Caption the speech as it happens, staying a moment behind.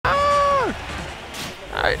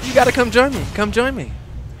All right, you got to come join me. Come join me.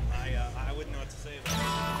 I wouldn't know what to say.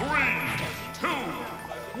 3, 2,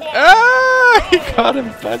 1. Ah, he called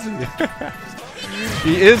him fuzzy.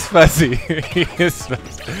 He is fuzzy. He is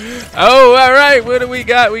fuzzy. Oh, all right. What do we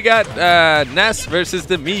got? We got Ness versus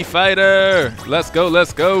the Me Fighter. Let's go.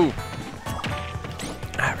 Let's go. All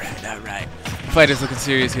right. All right. Fighter's looking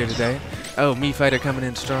serious here today. Oh, Me Fighter coming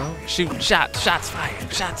in strong. Shooting shots. Shots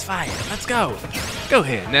fired. Shots fired. Let's go. Go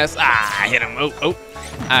ahead, Ness. Ah, hit him. Oh, oh.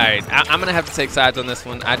 All right. I'm going to have to take sides on this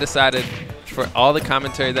one. I decided for all the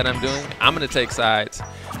commentary that I'm doing, I'm going to take sides.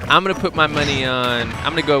 I'm going to put my money on,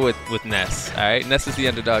 I'm going to go with Ness, all right? Ness is the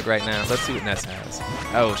underdog right now. Let's see what Ness has.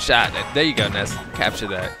 Oh, shot. There you go, Ness. Capture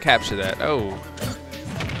that. Capture that. Oh.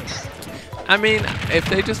 I mean, if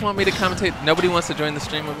they just want me to commentate, nobody wants to join the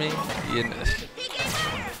stream with me.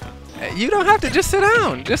 You don't have to. Just sit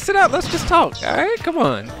down. Just sit down. Let's just talk, all right? Come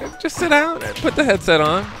on. Just sit down and put the headset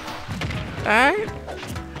on, all right?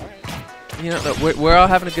 You know, we're all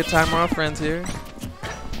having a good time. We're all friends here.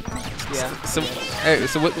 Yeah. So, hey,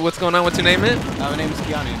 so what's going on? What's your name, man? My name is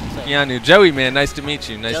Keanu. Keanu. Joey, man. Nice to meet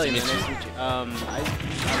you. Nice to meet you. Nice to meet you. I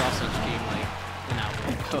also streamed like an hour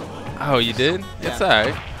ago. Oh, you did? Yeah. It's all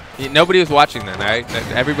right. Nobody was watching then, all right?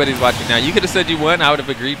 Everybody's watching now. You could have said you won. I would have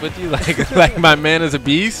agreed with you. Like my man is a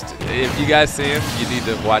beast. If you guys see him, you need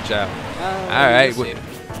to watch out. All right.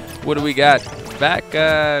 What do we got? Back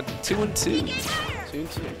 2-2.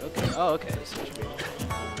 2-2. Okay. Oh, okay.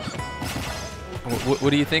 What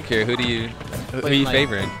do you think here? Who are you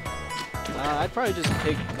favoring? I'd probably just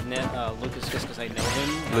pick Lucas just because I know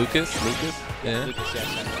him. Lucas? Yeah. Lucas, yes.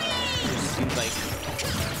 It seems like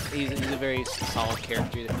he's a very solid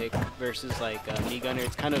character to pick versus like Me Gunner.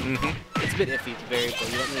 It's kind of it's a bit iffy. It's variable.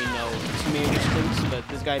 You don't really know too many of these things, but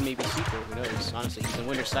this guy may be super. Who knows? Honestly, he's in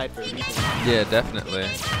winner's side for a reason. Yeah, definitely.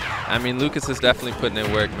 I mean, Lucas is definitely putting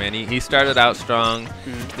in work, man. He started out strong.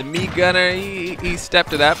 The Me Gunner, he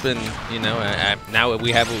stepped it up, and you know, now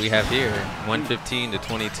we have what we have here, 115 to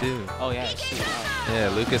 22. Oh yeah, I see. Wow. Yeah,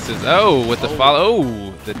 Lucas is with the follow.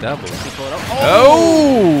 Oh, the double.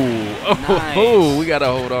 Nice. We gotta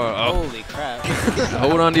hold on. Oh. Holy crap!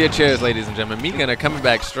 Hold on to your chairs, ladies and gentlemen. Me Gunner coming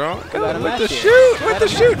back strong. Got him With the back here. shoot, with the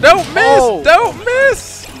shoot. Don't miss, Oh. don't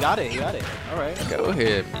miss. He got it. He got it. All right. Go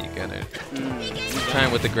ahead, Me Gunner.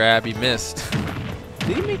 Trying with the grab, he missed.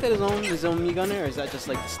 Did he make that his own Me Gunner, or is that just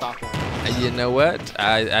like the stock one? You know what?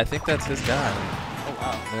 I think that's his guy. Oh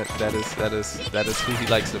wow. That is who he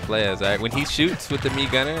likes to play as. Right? When he shoots with the Me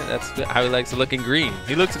Gunner, that's how he likes to look in green.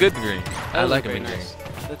 He looks good in green. I like him in green.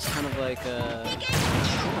 That's kind of like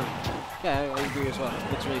yeah, I agree as well.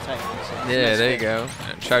 Looks really tight. So Yeah, nice there you fit. go.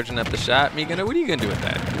 Charging up the shot. Me Gunner, what are you gonna do with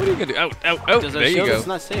that? What are you gonna do? Oh, there you go. It's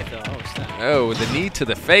not safe though. Oh, snap. Oh, the knee to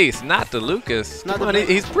the face, not to Lucas. Not Come on,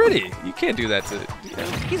 he's pretty. You can't do that to. You know.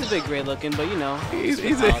 He's a bit great looking, but you know. He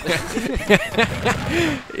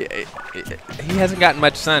hasn't gotten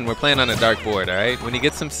much sun. We're playing on a dark board, all right? When he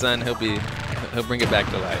gets some sun, he'll bring it back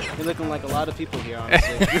to life. You're looking like a lot of people here,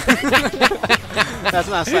 honestly. That's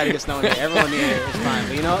not a slight against no one here. Everyone here is fine,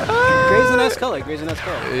 but you know, gray's a nice color. Gray's a nice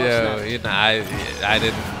color. Yeah, you know, I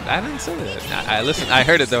didn't say that. I listened. I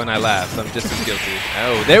heard it though, and I laughed. So I'm just as guilty.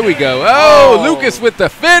 Oh, there we go. Oh, Lucas with the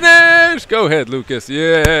finish. Go ahead, Lucas.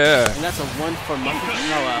 Yeah. And that's a one for Muffin.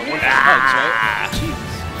 No, one for HugS, right?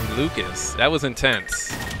 Jeez. Lucas, that was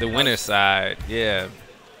intense. The winner side, yeah.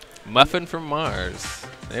 Muffin from Mars.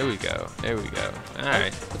 There we go. There we go. All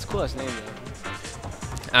right. That's a cool ass name though.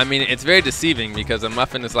 I mean, it's very deceiving because a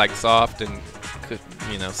muffin is like soft and,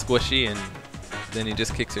 you know, squishy, and then he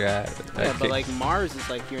just kicks your ass. Yeah, but like Mars is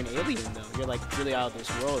like you're an alien though. You're like really out of this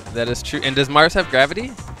world. That is true. And does Mars have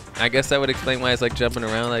gravity? I guess that would explain why it's like jumping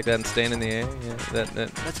around like that and staying in the air. Yeah,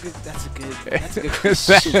 That's good. That's a good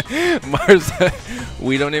question. Mars,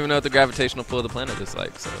 we don't even know what the gravitational pull of the planet is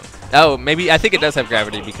like. So, oh, maybe I think it does have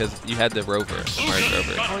gravity because you had the rover, the Mars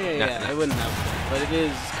rover. Oh yeah, I wouldn't have, but it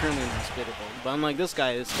is currently inhospitable. But unlike this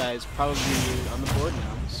guy is probably on the board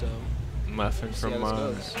now. So Muffin from how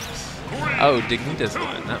Mars. this goes. Oh, Dignitas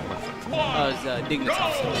won, not Muffin. Oh, it's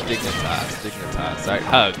Dignitas. Dignitas. Sorry,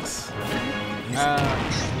 HugS.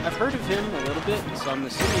 I've heard of him a little bit, so I'm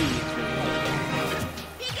assuming he's really good.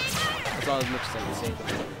 That's all as much as I can say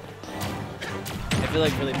about him. I feel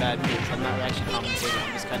like really bad because I'm not actually commentating.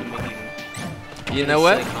 I'm just kind of making. You know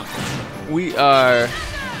what?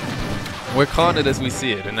 We're calling it as we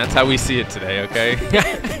see it, and that's how we see it today. Okay.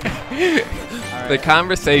 Right. The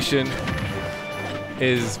conversation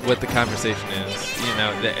is what the conversation is. You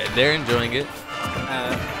know, they're enjoying it.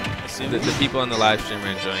 The people on the live stream are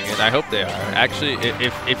enjoying it. I hope they are. Actually,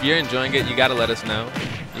 if you're enjoying it, you got to let us know.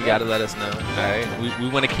 You got to let us know. All right. We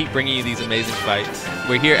want to keep bringing you these amazing fights.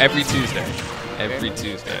 We're here every Tuesday. Every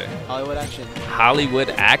Tuesday. Hollywood action. Hollywood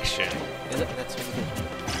action. That's really good.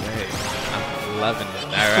 Hey, I'm loving it.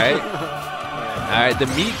 All right. All right. The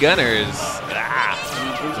meat gunners. Ah.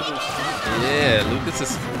 Yeah, Lucas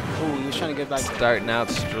is Oh, he was trying to get back. starting out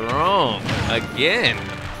strong again.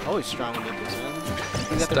 Always strong with Lucas, man.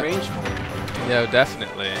 He's got the range for it. Yo,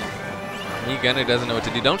 definitely. Meat gunner doesn't know what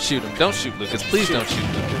to do. Don't shoot him. Don't shoot Lucas. Please don't shoot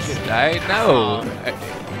Lucas. All right, no.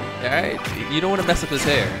 All right, you don't want to mess up his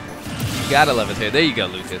hair. You gotta love his hair. There you go,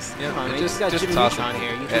 Lucas. Yeah, just toss him.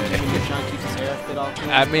 Here. You think Jimmy Neutron keeps his hair up at all?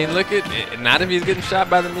 I mean, look at it. Not if he's getting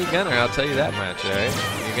shot by the meat gunner. I'll tell you that much. All right,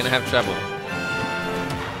 you're gonna have trouble.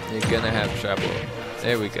 You're gonna have trouble.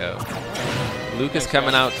 There we go. Lucas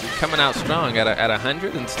coming out strong at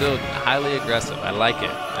 100 and still highly aggressive. I like it.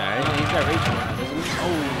 All right. He's got rage now, doesn't he?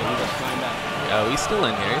 Oh, he goes flying back. Oh, he's still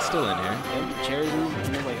in here. He's still in here. Yep, chairs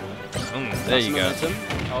in the way. There you go.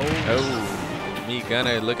 Oh. Oh, meat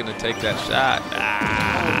gunner looking to take that shot.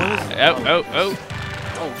 Ah. Oh.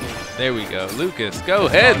 There we go. Lucas, go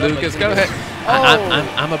ahead, Lucas. Go ahead.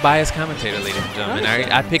 I'm a biased commentator, ladies and gentlemen. All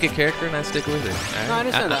right, I pick a character and I stick with it. All right? No, I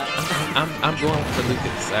understand that. I'm going for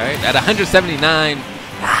Lucas. All right, at 179.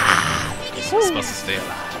 He's supposed to stay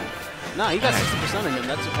alive. No, he got 60% in him.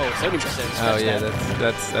 That's 70%. Oh yeah,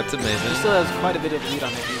 that's amazing. He still has quite a bit of lead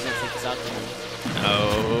on it. He's gonna take this out to him.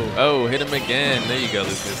 Oh, hit him again. There you go,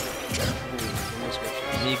 Lucas.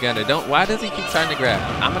 Me gunner. Why does he keep trying to grab?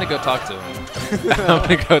 I'm gonna go talk to him. I'm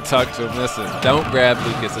gonna go talk to him. Listen, don't grab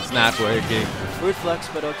Lucas. It's not working. Weird flex,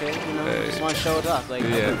 but okay. You know, just want to show it off. Like,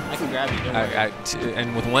 yeah. I can grab you. Don't worry.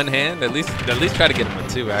 And with one hand, at least try to get him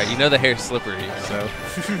with two. All right. You know the hair's slippery, so.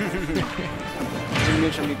 Jimmy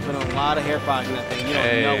Neutron be putting a lot of hair product in that thing. You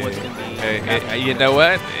don't know what's gonna be. Hey, you know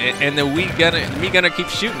what? And the meat gunner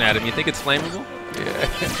keeps shooting at him. You think it's flammable? Yeah.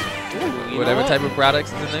 Ooh, whatever type of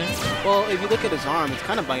products is in there? Well, if you look at his arm, it's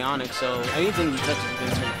kind of bionic, so anything he touches is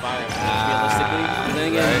going to turn fire, realistically. And then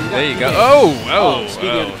again, right. There you go. Oh, speaking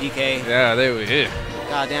of the PK. Yeah, there we go.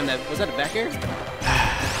 God damn, was that a back air?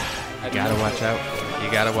 You gotta watch out. You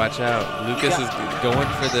gotta watch out. Lucas is going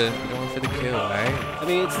for the kill, right? I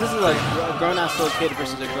mean, this is like a grown-ass little kid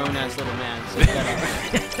versus a grown-ass little man, so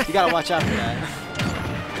you gotta watch out for that.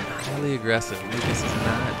 Highly aggressive. Lucas is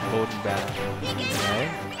not holding back. Right?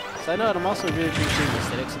 So I know that I'm also really appreciating the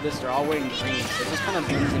aesthetics of this. They're all wearing green, so it just kind of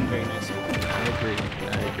blends in very nicely. I agree.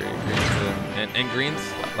 Green's and green's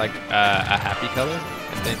like a happy color.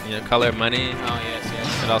 And then, color of money. Oh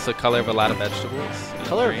yes. And also color of a lot of vegetables.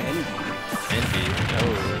 Color of envy. Envy.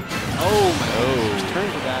 Oh my God. Just turn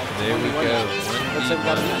to that. There we go. Looks like we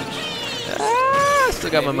got a match. I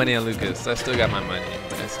still got my money on Lucas. I still got my money.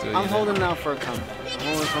 I'm holding out for a comeback. I'm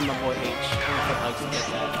holding for my boy H. I'm for HugS to get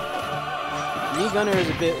that. Me gunner is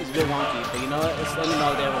a bit wonky, but you know what? It's letting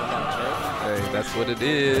all there with HugS, right? Hey, that's what it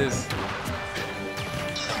is.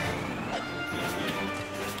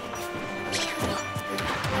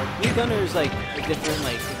 Me gunner is like a different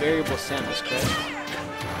variable sense, correct?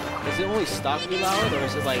 Is it only stock reload, or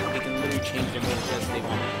is it like they can literally change their moves as they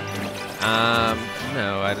want?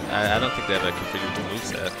 No, I don't think they have a configurable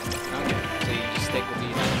moveset. Okay, so you just stick with the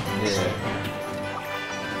United. Yeah.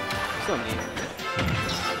 Still neat.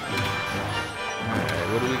 Alright,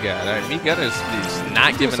 what do we got? Alright, me gunner's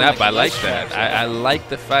not giving up. I like that. I like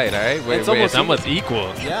the fight, alright? It's almost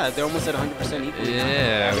equal. Yeah, they're almost at 100% equal.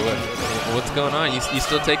 Yeah, what's going on? You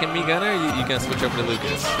still taking me gunner, or you gonna switch over to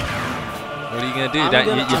Lucas? What are you gonna do?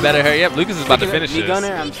 You better hurry up. Lucas is about to finish this. Me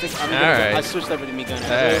gunner, I switched over to me gunner.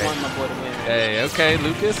 I really want my boy to win. Hey, okay,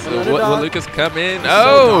 Lucas. Will Lucas come in?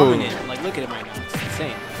 So dominant. Like, look at him right now. It's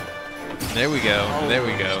insane. There we go. There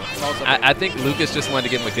we go. I think Lucas just wanted to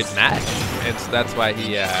give him a good match. That's why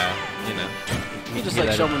he, He just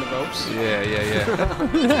like showed him the ropes. Yeah.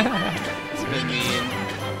 It's been mean.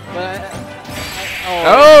 But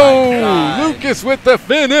Lucas with the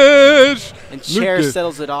finish. And Chair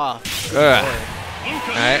settles it off.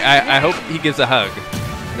 I hope he gives a hug.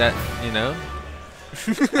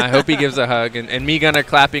 I hope he gives a hug, and me gunner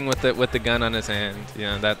clapping with the gun on his hand.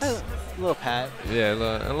 That's a little pat. Yeah,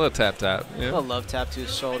 a little tap. A little love tap to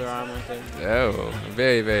his shoulder arm right there. Oh,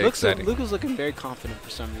 very exciting. Luke was looking very confident for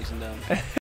some reason though.